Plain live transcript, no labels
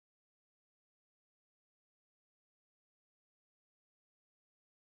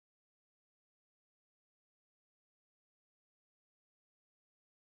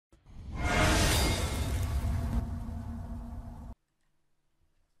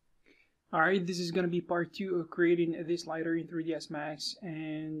Alright, this is going to be part 2 of creating this slider in 3ds Max,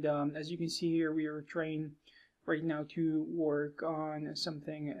 and as you can see here, we are trying right now to work on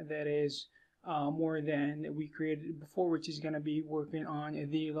something that is more than we created before, which is going to be working on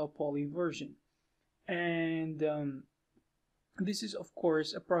the low poly version. And this is of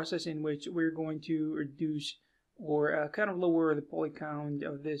course a process in which we're going to reduce or kind of lower the poly count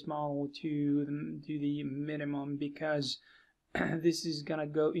of this model to the minimum, because this is gonna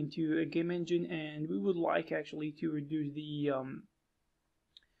go into a game engine, and we would like actually to reduce the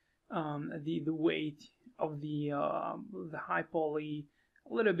weight of the high poly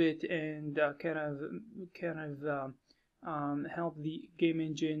a little bit, and help the game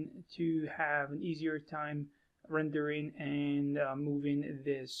engine to have an easier time rendering and moving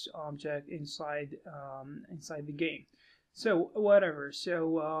this object inside the game. So whatever.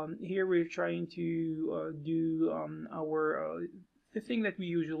 So here we're trying to do the thing that we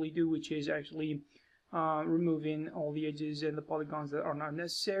usually do, which is actually removing all the edges and the polygons that are not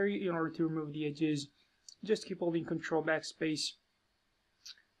necessary. In order to remove the edges, just keep holding Control Backspace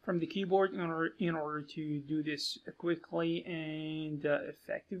from the keyboard in order to do this quickly and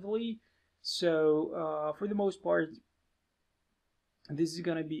effectively. So for the most part, this is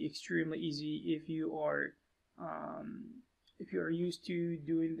gonna be extremely easy if you are used to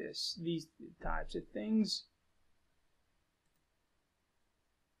doing these types of things.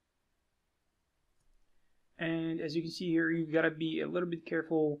 And as you can see here, you gotta be a little bit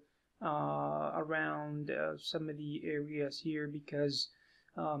careful around some of the areas here, because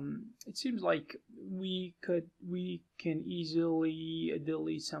it seems like we can easily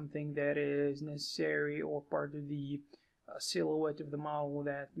delete something that is necessary or part of the silhouette of the model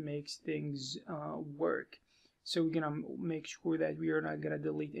that makes things work. So we're gonna make sure that we are not gonna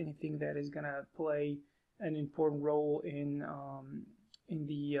delete anything that is gonna play an important role in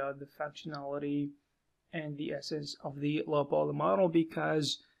the functionality and the essence of the low poly model,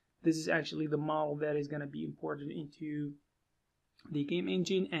 because this is actually the model that is gonna be imported into the game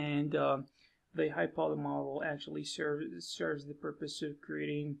engine, and the high poly model actually serves the purpose of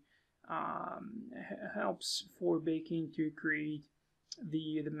creating helps for baking to create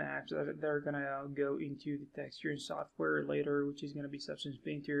the maps that are gonna go into the texture and software later, which is gonna be Substance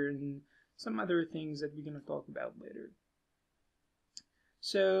Painter and some other things that we're gonna talk about later.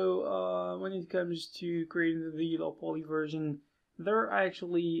 So when it comes to creating the low poly version, there are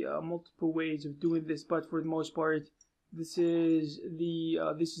actually multiple ways of doing this, but for the most part, this is the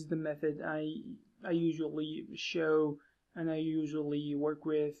method I usually show and I usually work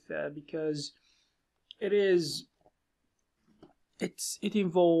with, because it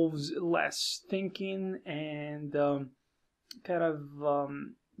involves less thinking, and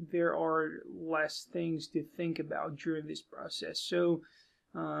there are less things to think about during this process. So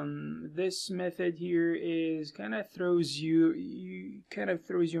this method here is kind of throws your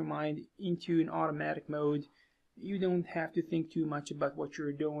mind into an automatic mode. You don't have to think too much about what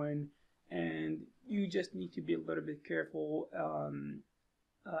you're doing, and you just need to be a little bit careful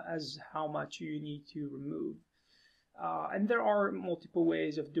as how much you need to remove. And there are multiple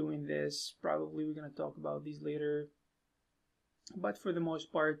ways of doing this. Probably we're going to talk about these later. But for the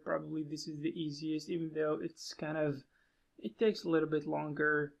most part, probably this is the easiest, even though it takes a little bit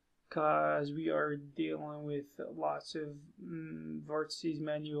longer, because we are dealing with lots of vertices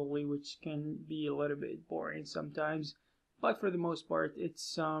manually, which can be a little bit boring sometimes. But for the most part,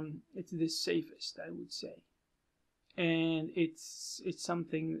 it's the safest, I would say, and it's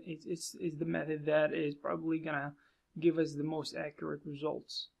the method that is probably gonna give us the most accurate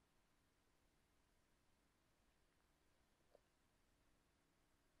results.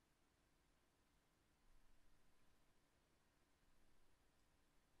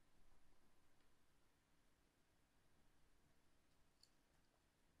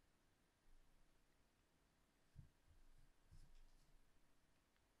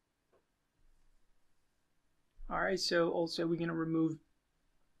 Alright, so also we're gonna remove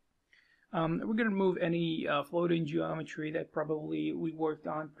any floating geometry that probably we worked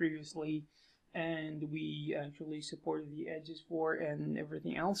on previously and we actually supported the edges for and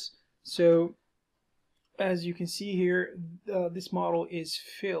everything else. So as you can see here, this model is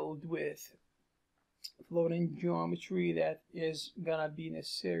filled with floating geometry that is gonna be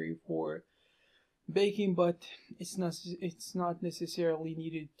necessary for baking, but it's not necessarily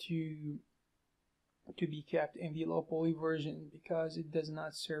needed to be kept in the low poly version, because it does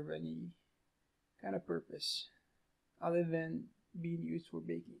not serve any kind of purpose other than being used for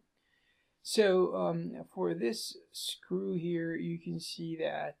baking. So for this screw here, you can see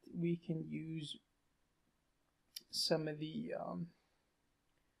that we can use some of the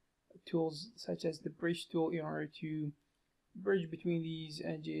tools such as the bridge tool in order to bridge between these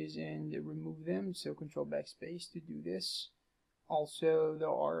edges and remove them. So control backspace to do this. Also, there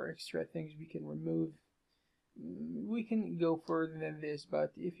are extra things we can remove. We can go further than this,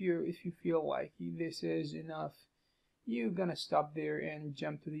 but if you feel like this is enough, you're gonna stop there and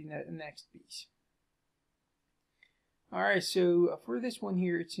jump to the next piece. Alright, so for this one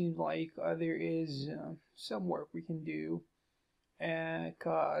here, it seems like there is some work we can do,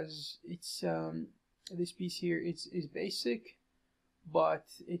 because it's this piece here is basic, but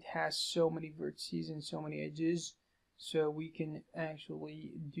it has so many vertices and so many edges, so we can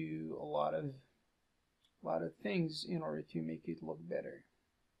actually do a lot of things in order to make it look better.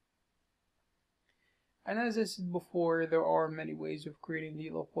 And as I said before, there are many ways of creating the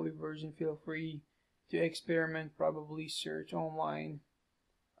low poly version. Feel free to experiment, probably search online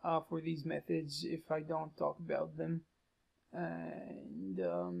for these methods if I don't talk about them. And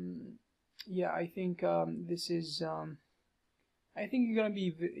yeah, I think this is I think you're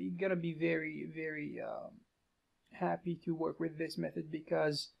gonna be very happy to work with this method,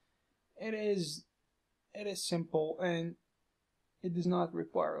 because it is simple and it does not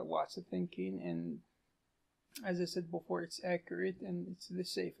require lots of thinking, and as I said before, it's accurate and it's the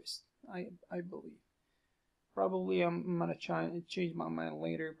safest, I believe. Probably I'm gonna try and change my mind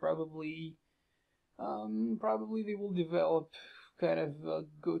later. Probably they will develop kind of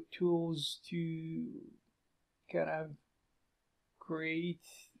good tools to kind of create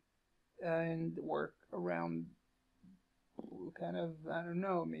and work around, kind of, I don't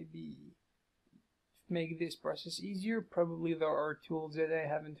know, maybe make this process easier. Probably there are tools that I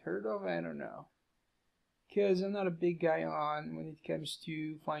haven't heard of, I don't know, because I'm not a big guy on when it comes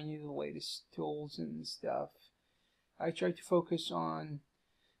to finding the latest tools and stuff. I try to focus on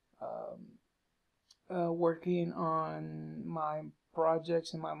working on my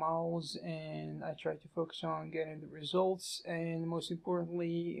projects and my models, and I try to focus on getting the results. And most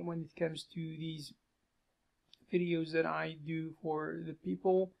importantly, when it comes to these videos that I do for the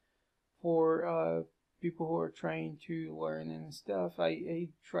people, for people who are trying to learn and stuff, I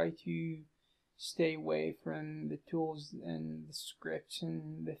try to stay away from the tools and the scripts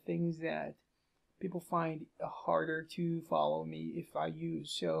and the things that people find harder to follow me if I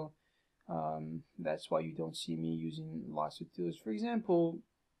use. So that's why you don't see me using lots of tools. For example,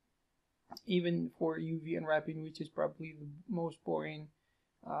 even for UV unwrapping, which is probably the most boring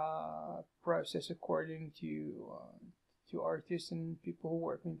process according to artists and people who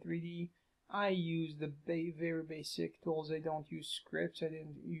work in 3D, I use the very basic tools. I don't use scripts. I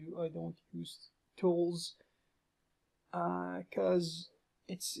don't use tools, because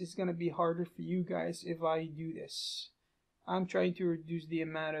it's gonna be harder for you guys if I do this. I'm trying to reduce the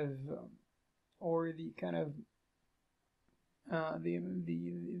amount of or the kind of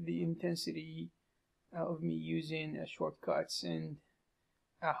the intensity of me using shortcuts and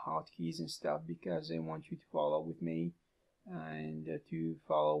hotkeys and stuff, because I want you to follow with me and to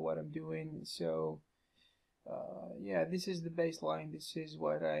follow what I'm doing. So yeah, this is the baseline.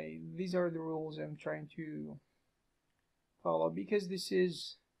 These are the rules I'm trying to follow, because this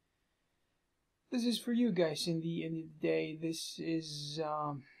is for you guys. In the end of the day, this is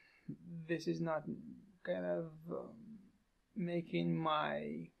not kind of making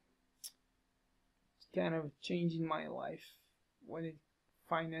my kind of changing my life when it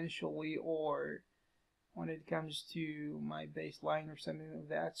financially, or when it comes to my baseline or something of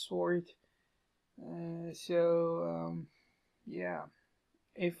that sort. Yeah,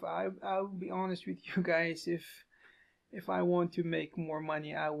 if I'll be honest with you guys, if I want to make more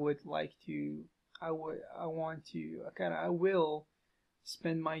money, I will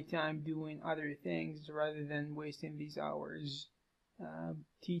spend my time doing other things rather than wasting these hours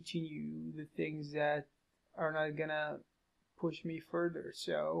teaching you the things that are not gonna push me further.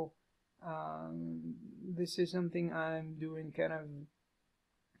 So this is something I'm doing kind of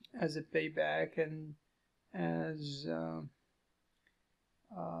as a payback and as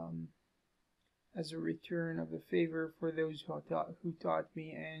a return of a favor for those who taught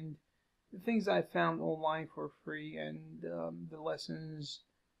me, and the things I found online for free, and the lessons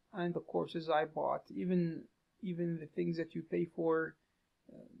and the courses I bought, even the things that you pay for.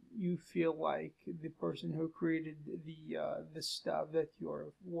 You feel like the person who created the stuff that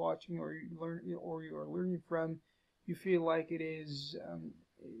you're watching or you're learning from, you feel like it is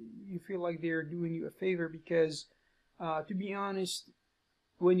you feel like they're doing you a favor, because to be honest,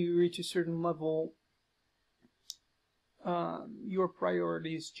 when you reach a certain level, your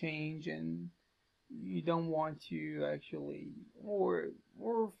priorities change, and you don't want to actually, or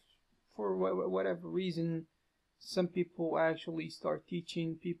for whatever reason, some people actually start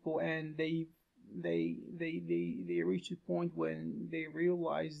teaching people, and they reach a point when they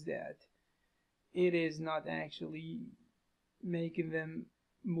realize that it is not actually making them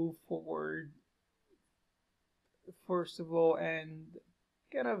move forward, first of all, and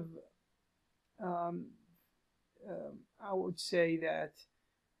kind of um, I would say that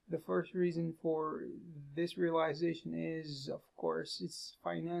the first reason for this realization is, of course, it's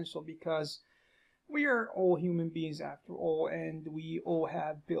financial, because we are all human beings after all, and we all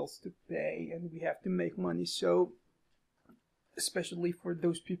have bills to pay, and we have to make money. So, especially for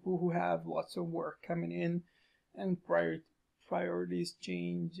those people who have lots of work coming in and priorities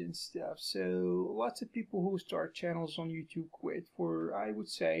change and stuff. So, lots of people who start channels on YouTube quit for, I would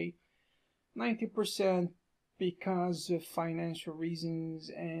say, 90% because of financial reasons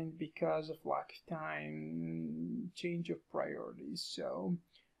and because of lack of time, change of priorities. So,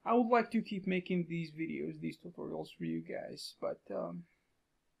 I would like to keep making these videos, these tutorials for you guys, but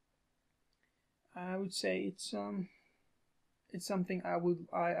I would say it's something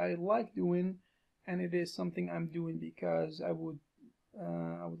I like doing, and it is something I'm doing because I would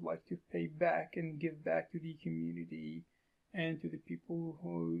like to pay back and give back to the community and to the people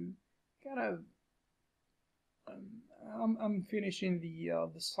who kind of I'm finishing the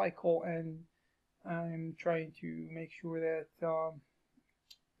cycle, and I'm trying to make sure that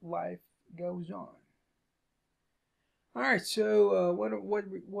life goes on. All right, so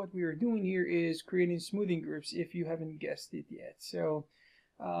what we are doing here is creating smoothing groups, if you haven't guessed it yet. So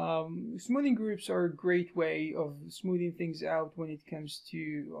smoothing groups are a great way of smoothing things out when it comes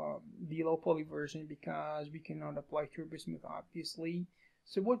to the low poly version, because we cannot apply turbo smooth, obviously.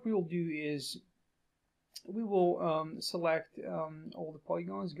 So what we will do is we will select all the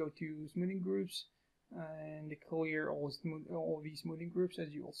polygons, go to smoothing groups, and clear all these smoothing groups,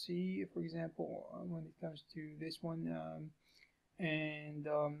 as you will see. For example, when it comes to this one, and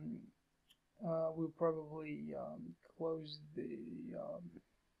we'll probably close the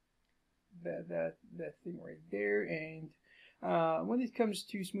that thing right there. And when it comes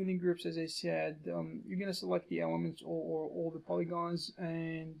to smoothing groups, as I said, you're gonna select the elements, or all the polygons,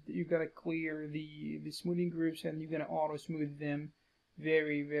 and you're gonna clear the smoothing groups, and you're gonna auto smooth them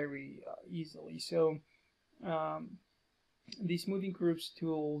very easily. So the smoothing groups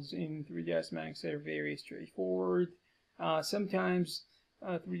tools in 3ds Max are very straightforward. Sometimes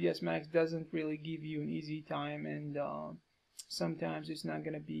 3ds Max doesn't really give you an easy time, and sometimes it's not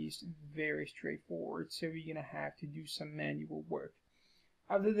going to be very straightforward, so you're going to have to do some manual work.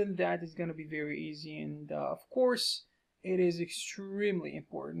 Other than that, it's going to be very easy, and of course it is extremely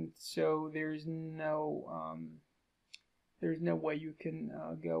important, so there's no way you can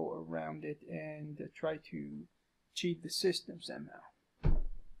go around it and try to cheat the system somehow.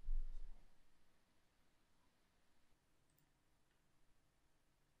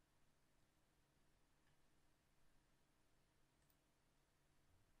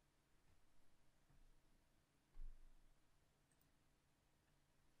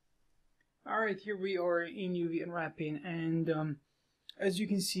 Alright, here we are in UV unwrapping, and as you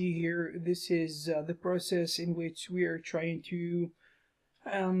can see here, this is the process in which we are trying to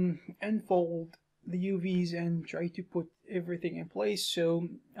unfold the UVs and try to put everything in place. So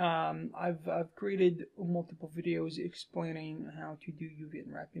I've created multiple videos explaining how to do UV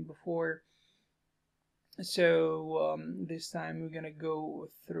unwrapping before. So this time we're gonna go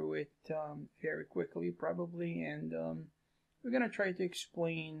through it very quickly, probably, and we're gonna try to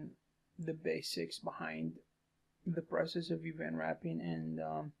explain the basics behind the process of UV unwrapping, and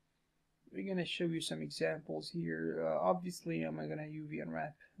we're gonna show you some examples here. Obviously, I'm gonna UV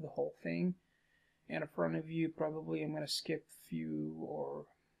unwrap the whole thing in front of you. Probably I'm gonna skip a few or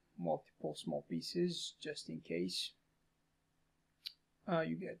multiple small pieces just in case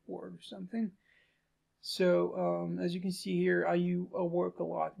you get bored or something. So as you can see here, I work a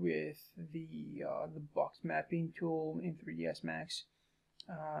lot with the box mapping tool in 3ds Max,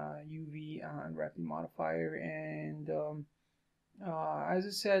 UV unwrapping modifier, and as I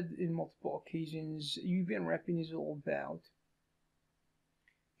said in multiple occasions, UV unwrapping is all about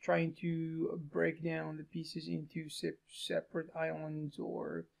trying to break down the pieces into separate islands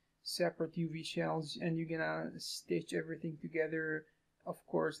or separate UV shells, and you're gonna stitch everything together. Of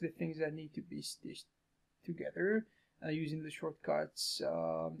course, the things that need to be stitched together using the shortcuts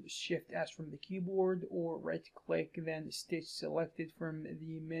Shift S from the keyboard, or right click then stitch selected from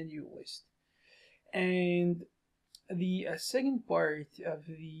the menu list. And the second part of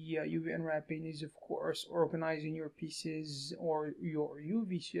the UV unwrapping is, of course, organizing your pieces or your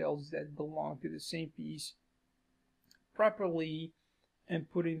UV shells that belong to the same piece properly and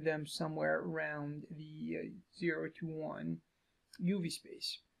putting them somewhere around the 0 to 1 UV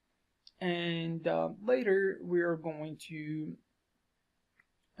space. And later we are going to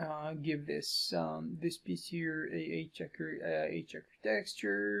give this piece here a checker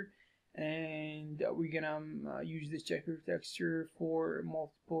texture, and we're gonna use this checker texture for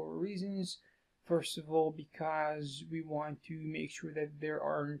multiple reasons. First of all, because we want to make sure that there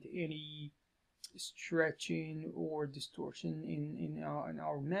aren't any stretching or distortion in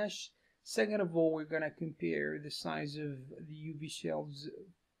our mesh. Second of all, we're gonna compare the size of the UV shells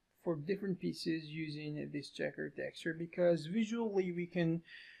for different pieces using this checker texture, because visually we can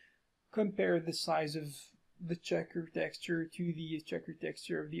compare the size of the checker texture to the checker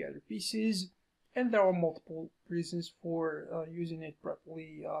texture of the other pieces, and there are multiple reasons for using it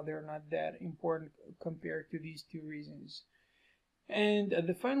properly. They're not that important compared to these two reasons. And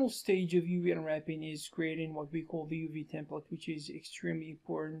the final stage of UV unwrapping is creating what we call the UV template, which is extremely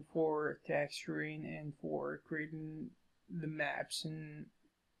important for texturing and for creating the maps and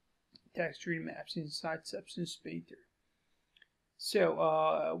texturing maps inside Substance Painter.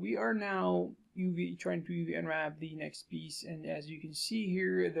 So we are now trying to UV unwrap the next piece, and as you can see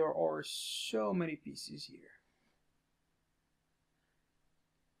here, there are so many pieces here.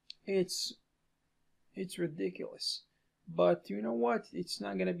 It's ridiculous. But you know what? It's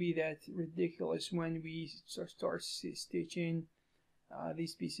not gonna be that ridiculous when we start stitching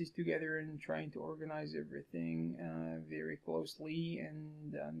these pieces together and trying to organize everything very closely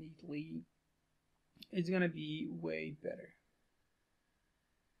and neatly. It's gonna be way better.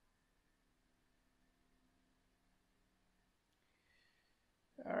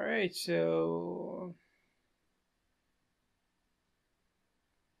 Alright, so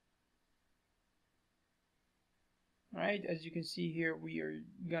alright, as you can see here, we are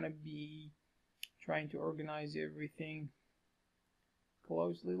gonna be trying to organize everything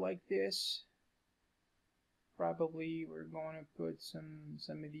closely like this. Probably we're going to put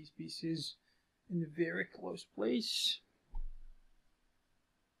some of these pieces in a very close place.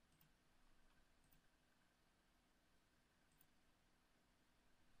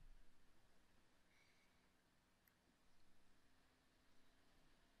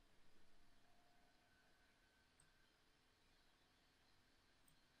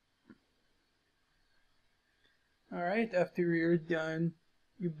 Alright, after you're done,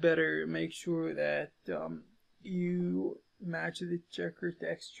 you better make sure that you match the checker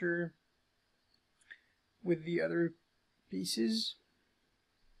texture with the other pieces.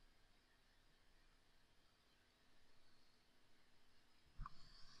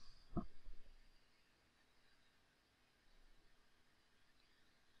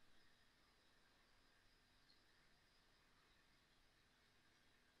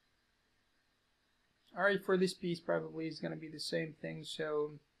 Alright, for this piece probably is going to be the same thing,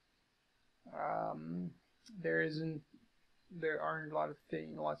 so um, there aren't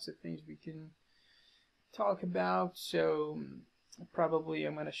lots of things we can talk about, so probably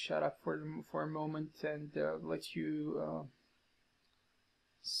I'm going to shut up for a moment and let you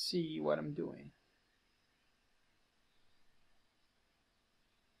see what I'm doing.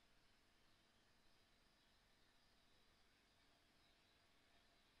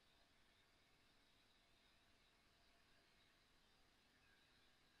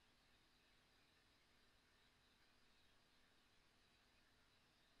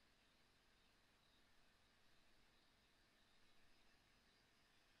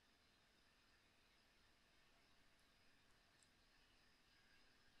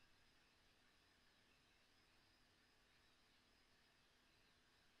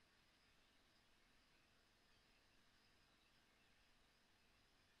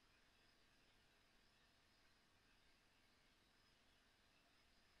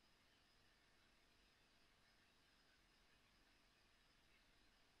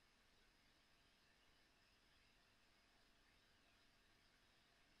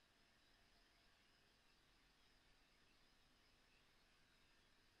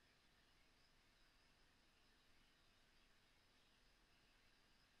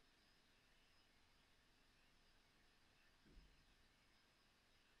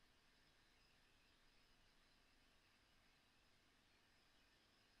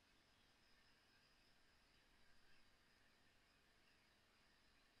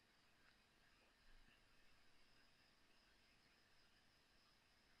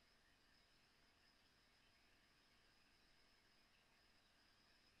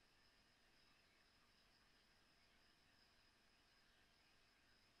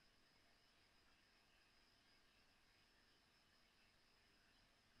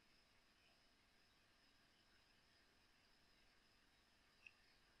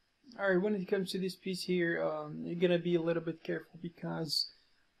 Alright, when it comes to this piece here, you're gonna be a little bit careful because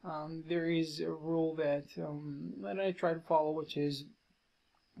there is a rule that I try to follow, which is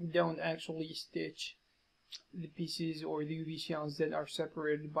don't actually stitch the pieces or the UV shells that are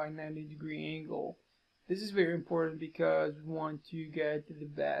separated by 90-degree angle. This is very important because we want to get the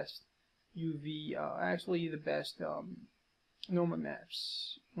best UV, actually the best normal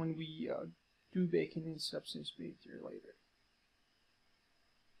maps when we do baking in Substance Painter later.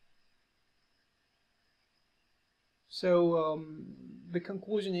 So the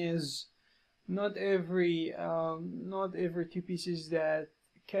conclusion is not every two pieces that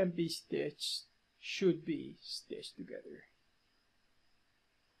can be stitched should be stitched together.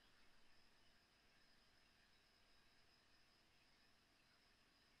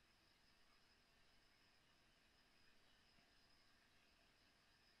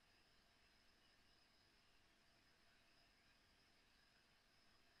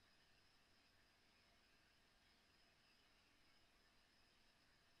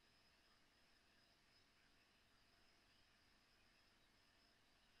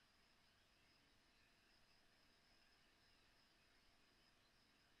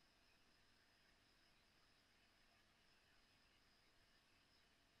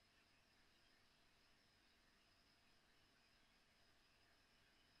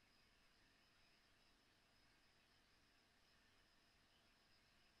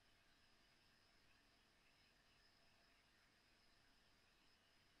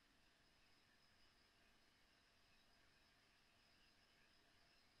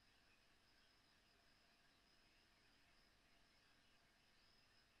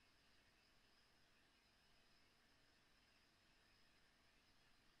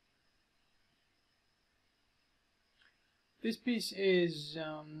 This piece is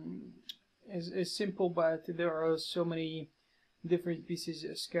simple, but there are so many different pieces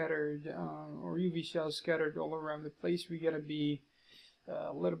scattered or UV shells scattered all around the place. We gotta be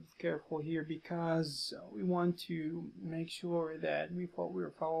a little bit careful here because we want to make sure that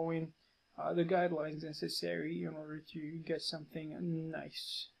we're following the guidelines necessary in order to get something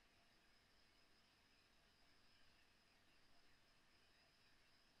nice.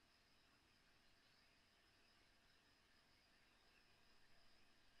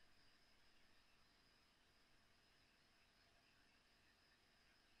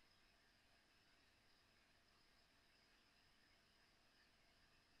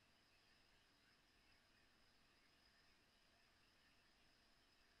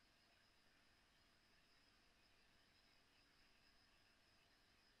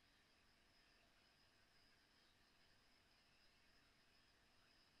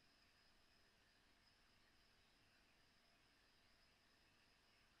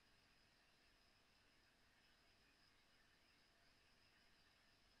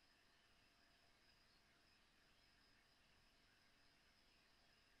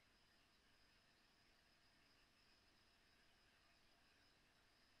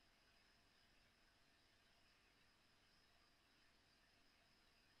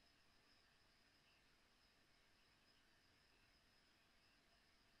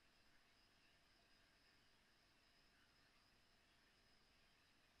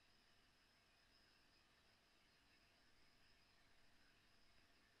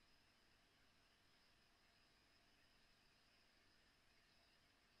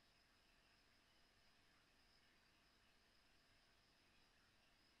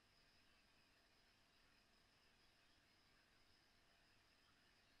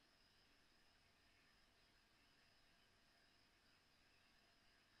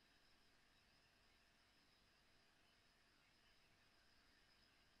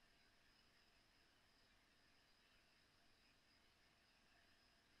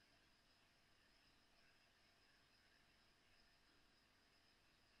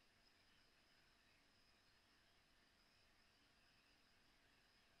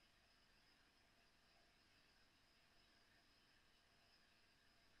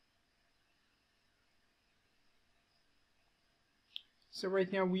 So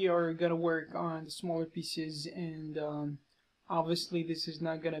right now we are gonna work on the smaller pieces, and obviously this is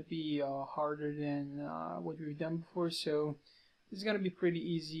not gonna be harder than what we've done before. So this is gonna be pretty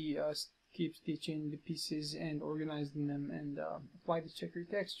easy. Keep stitching the pieces and organizing them, and apply the checker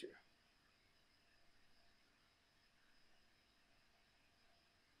texture.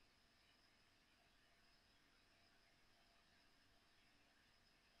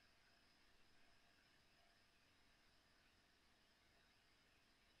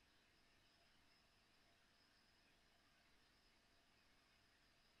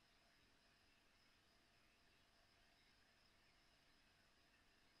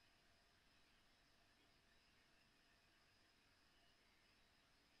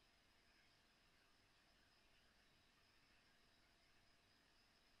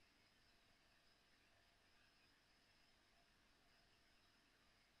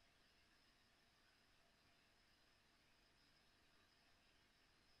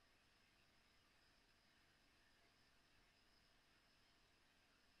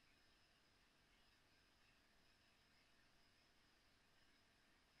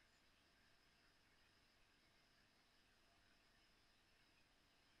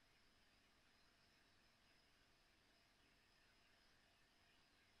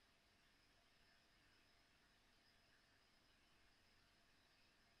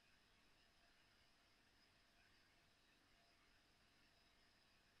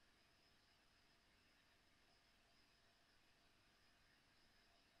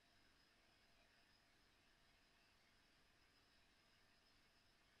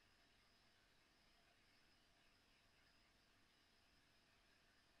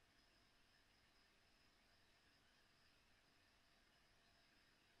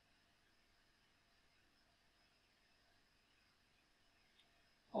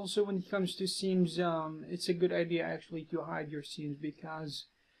 Also, when it comes to seams, it's a good idea actually to hide your seams, because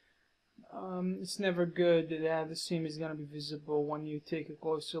it's never good that the seam is going to be visible when you take a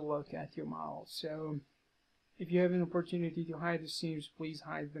closer look at your model. So if you have an opportunity to hide the seams, please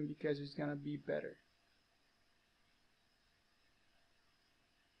hide them, because it's going to be better.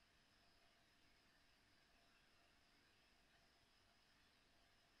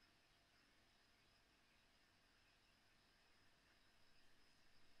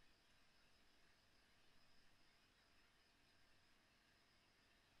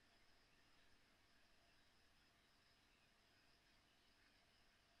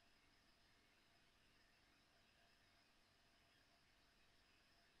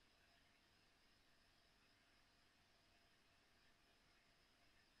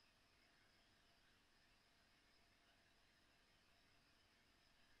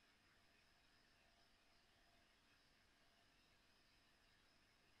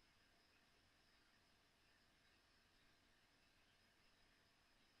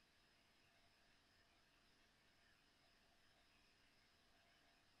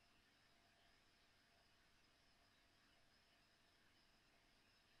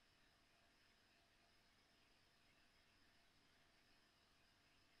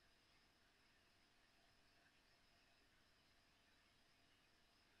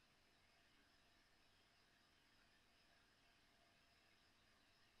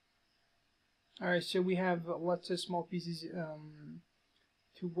 Alright, so we have lots of small pieces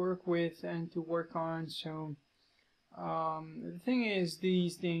to work with and to work on. So the thing is,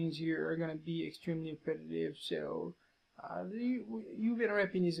 these things here are going to be extremely repetitive. So the UV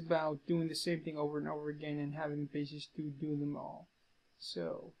wrapping is about doing the same thing over and over again and having the patience to do them all.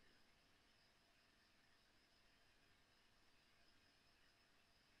 So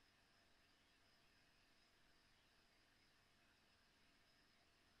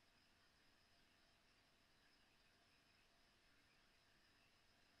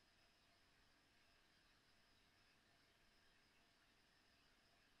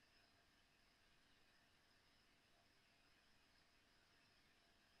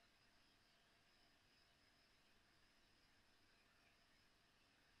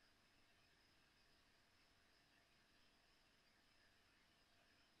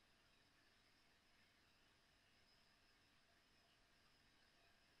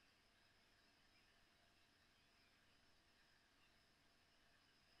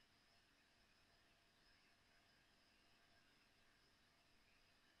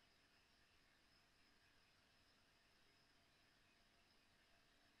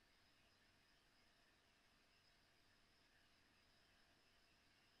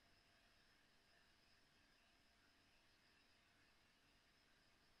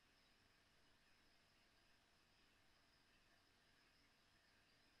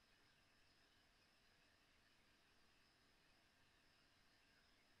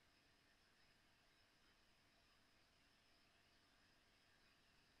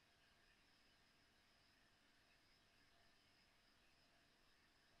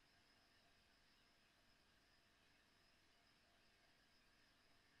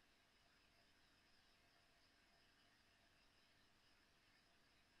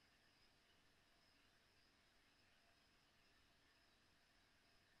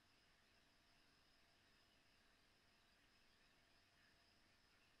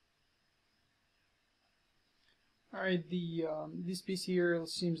alright, the this piece here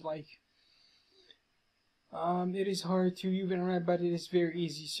seems like it is hard to even wrap, but it is very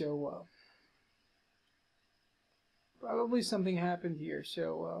easy. So probably something happened here.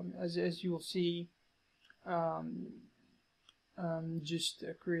 So as you will see, um, just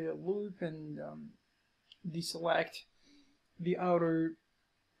create a loop and deselect the outer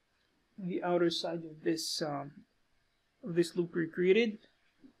side of this loop we created,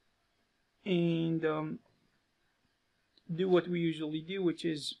 and do what we usually do, which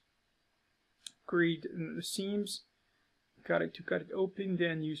is create the seams, cut it open,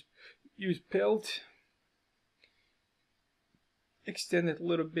 then use pelt, extend it a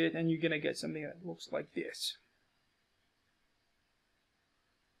little bit, and you're gonna get something that looks like this.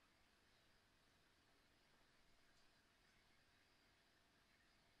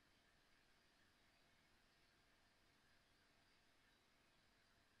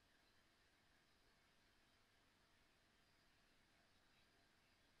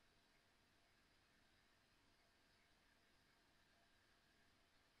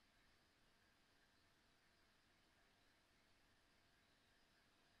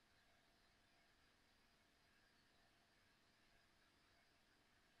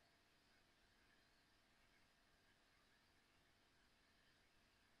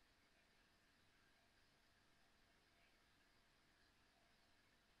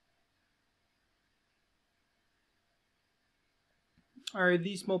 are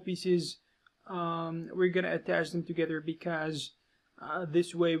these small pieces. We're gonna attach them together because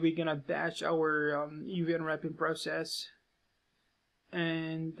this way we're gonna batch our UV unwrapping process,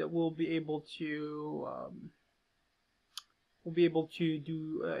 and we'll be able to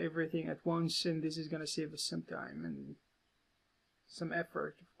do everything at once, and this is gonna save us some time and some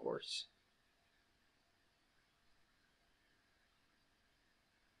effort, of course.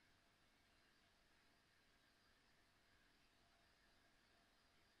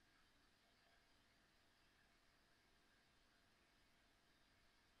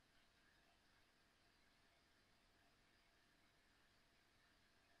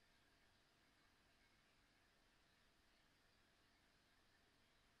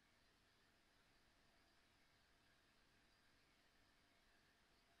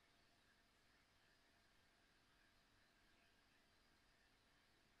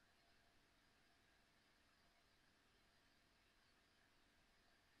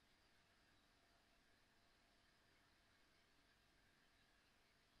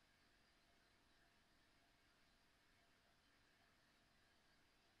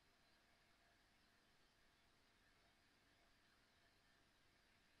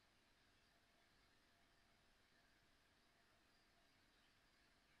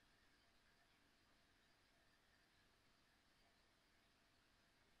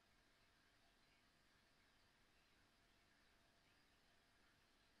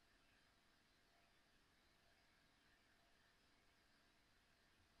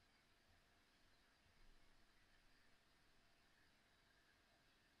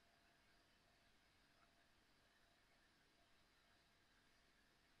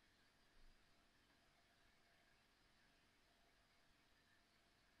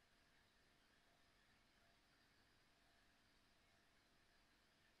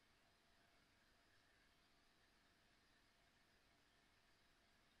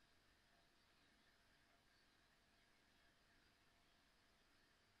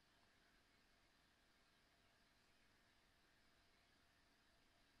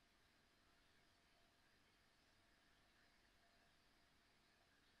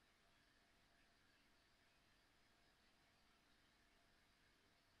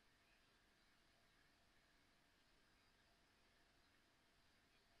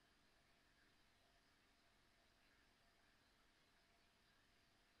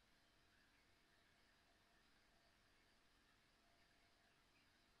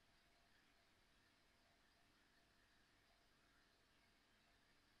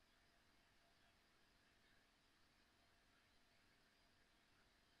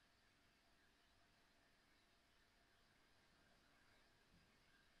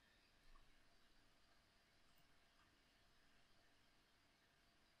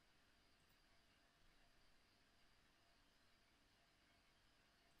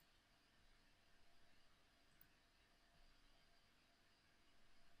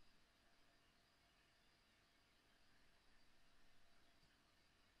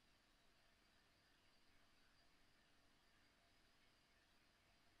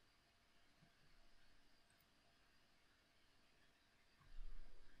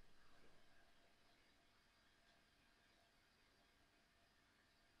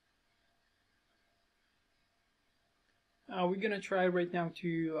 We're gonna try right now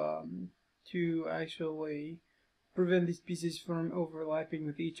to actually prevent these pieces from overlapping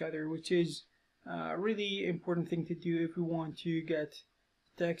with each other, which is a really important thing to do if we want to get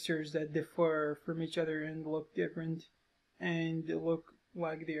textures that differ from each other and look different and look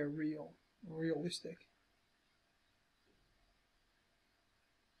like they are realistic.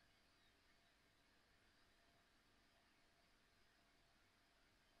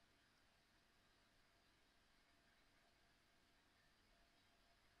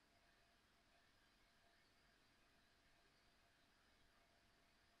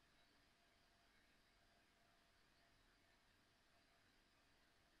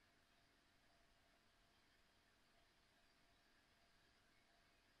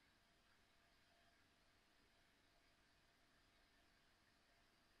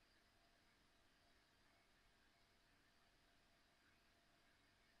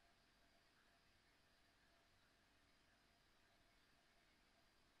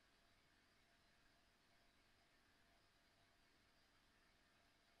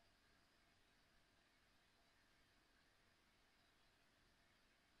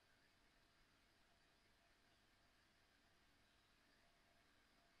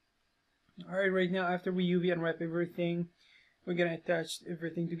 Alright, right now after we UV unwrap everything, we're gonna attach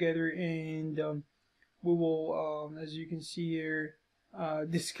everything together, and we will, as you can see here,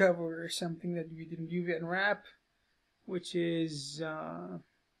 discover something that we didn't UV unwrap, which is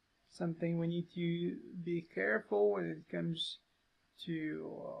something we need to be careful when it comes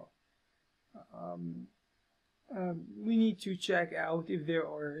to we need to check out if there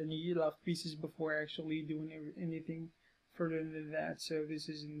are any left pieces before actually doing anything further than that. So this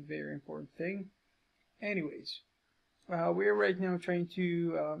is a very important thing. Anyways, we're right now trying to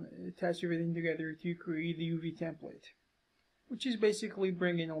attach everything together to create the UV template, which is basically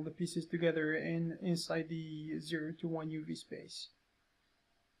bringing all the pieces together inside the 0 to 1 UV space.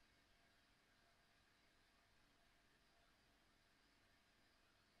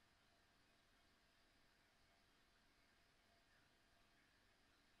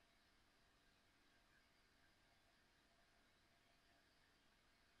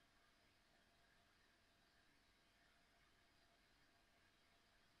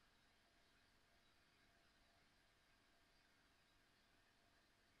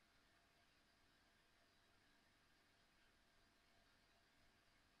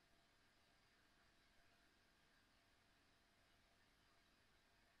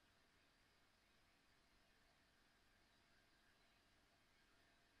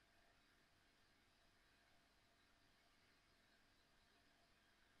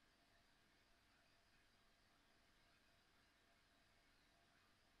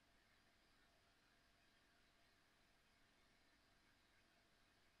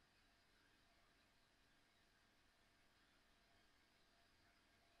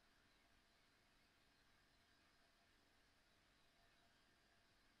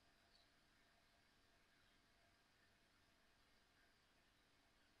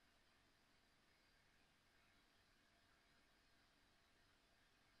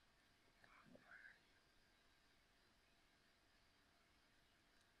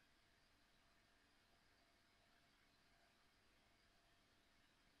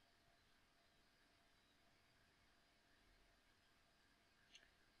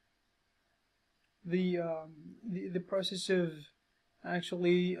 The process of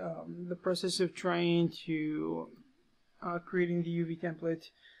actually the process of trying to creating the UV template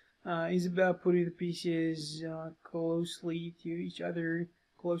is about putting the pieces closely to each other,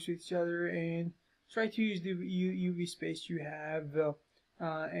 close to each other, and try to use the UV space you have,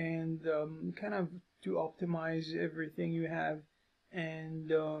 and kind of to optimize everything you have,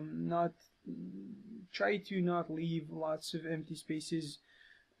 and not try to not leave lots of empty spaces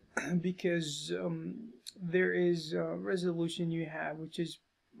because there is a resolution you have, which is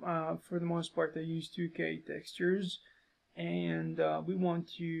for the most part they use 2K textures, and we want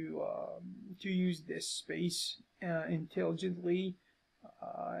to use this space intelligently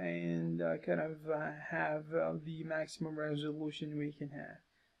and kind of have the maximum resolution we can have.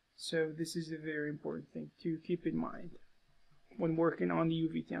 So this is a very important thing to keep in mind when working on the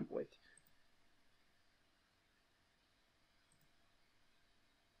UV template.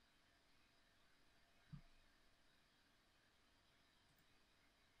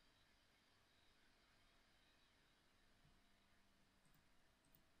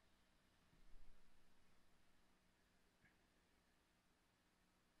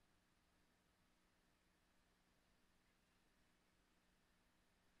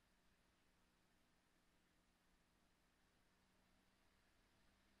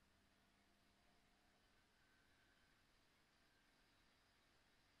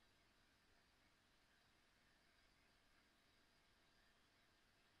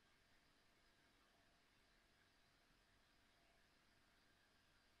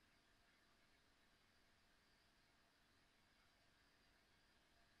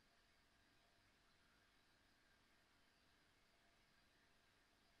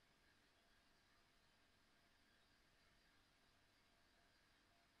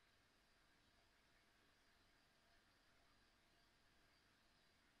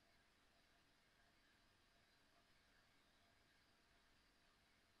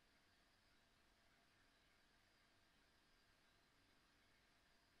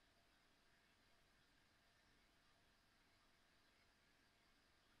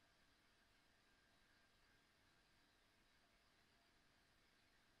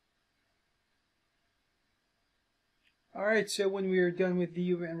 Alright, so when we are done with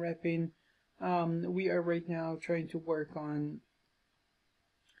the UV unwrapping, we are right now trying to work on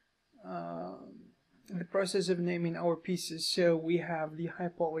uh, the process of naming our pieces. So we have the high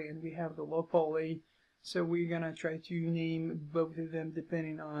poly and we have the low poly. So we're gonna try to name both of them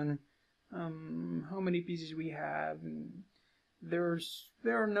depending on how many pieces we have. And there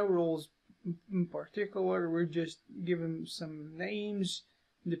are no rules in particular. We're just giving some names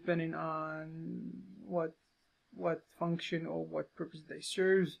depending on what function or what purpose they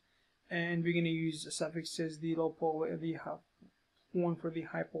serve, and we're going to use suffixes, the low poly, one for the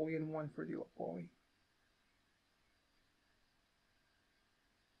high poly and one for the low poly.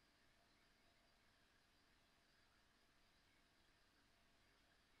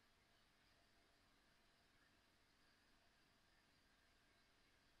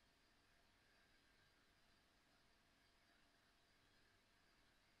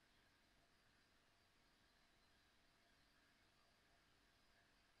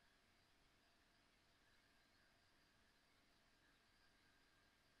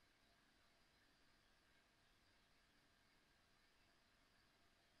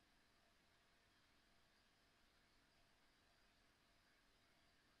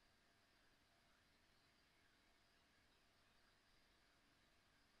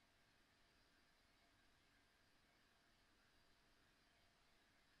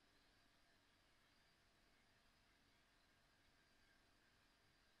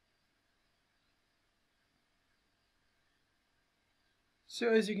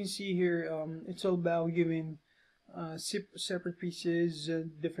 So as you can see here, it's all about giving separate pieces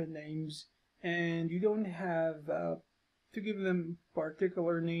different names, and you don't have to give them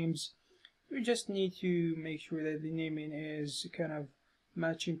particular names. You just need to make sure that the naming is kind of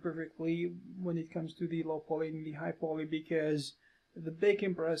matching perfectly when it comes to the low poly and the high poly, because the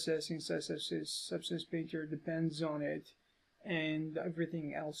baking process inside Substance Painter depends on it, and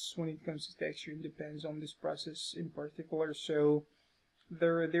everything else when it comes to texture depends on this process in particular. So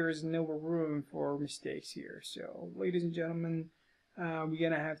there is no room for mistakes here. So, ladies and gentlemen, we're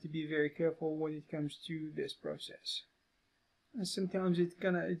gonna have to be very careful when it comes to this process. And sometimes it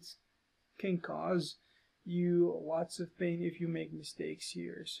can cause you lots of pain if you make mistakes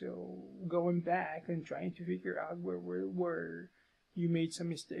here. So going back and trying to figure out where you made some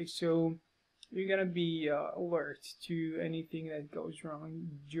mistakes. So you're gonna be alert to anything that goes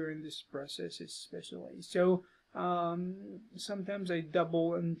wrong during this process, especially. So sometimes I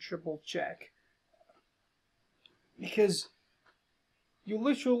double and triple check, because you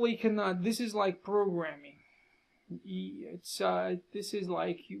literally cannot. This is like programming. This is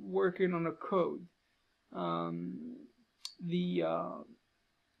like working on a code. Um, the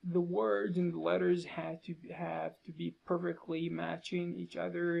words and the letters have to be perfectly matching each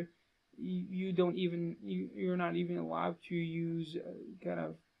other. You don't even you're not even allowed to use kind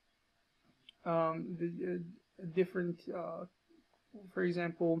of the different, for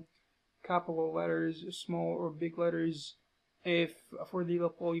example, capital letters, small or big letters. If for the low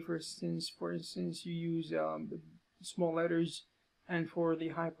poly, for instance, you use small letters, and for the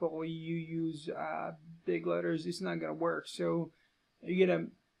high poly you use big letters, it's not gonna work. So you're gonna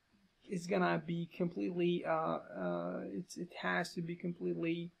it's gonna be completely it has to be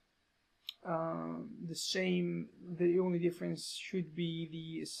completely the same. The only difference should be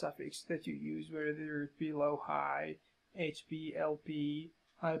the suffix that you use, whether it be low high, HP, LP,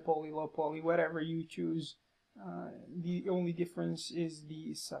 high poly, low poly, whatever you choose. The only difference is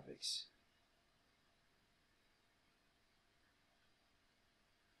the suffix.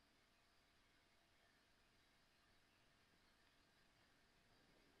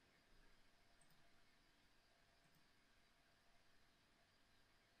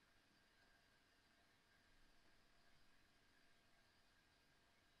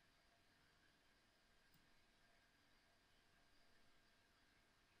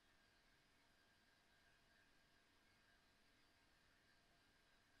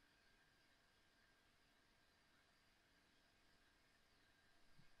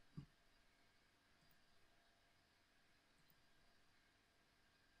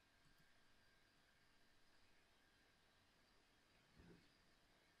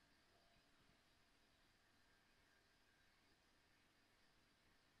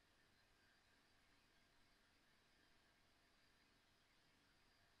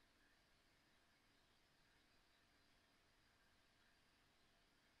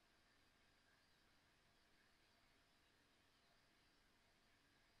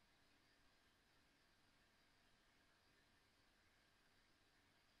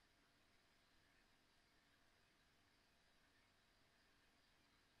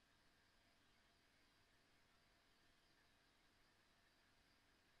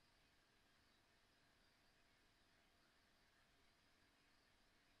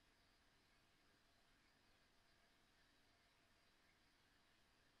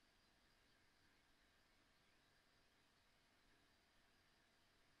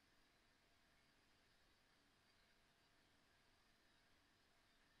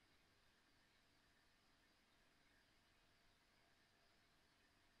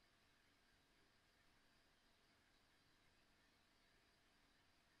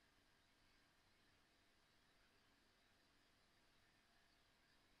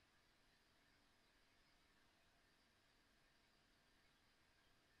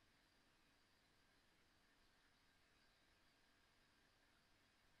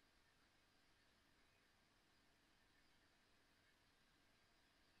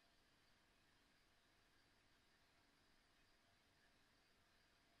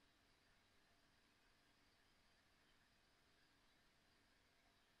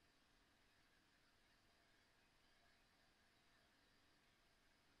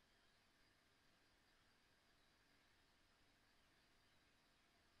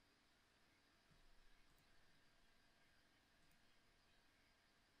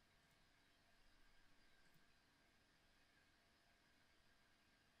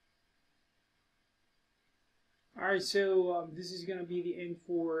 Alright, so this is going to be the end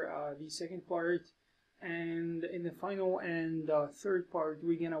for the second part. And in the final and third part,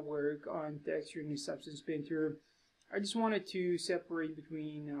 we're going to work on texturing the Substance Painter. I just wanted to separate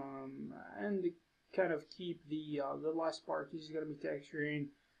between and kind of keep the last part is going to be texturing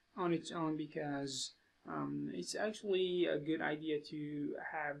on its own, because it's actually a good idea to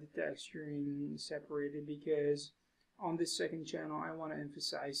have the texturing separated, because on this second channel I want to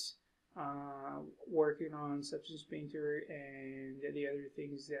emphasize working on Substance Painter and the other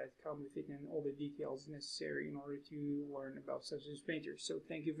things that come with it, and all the details necessary in order to learn about Substance Painter. So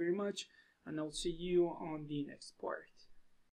thank you very much, and I'll see you on the next part.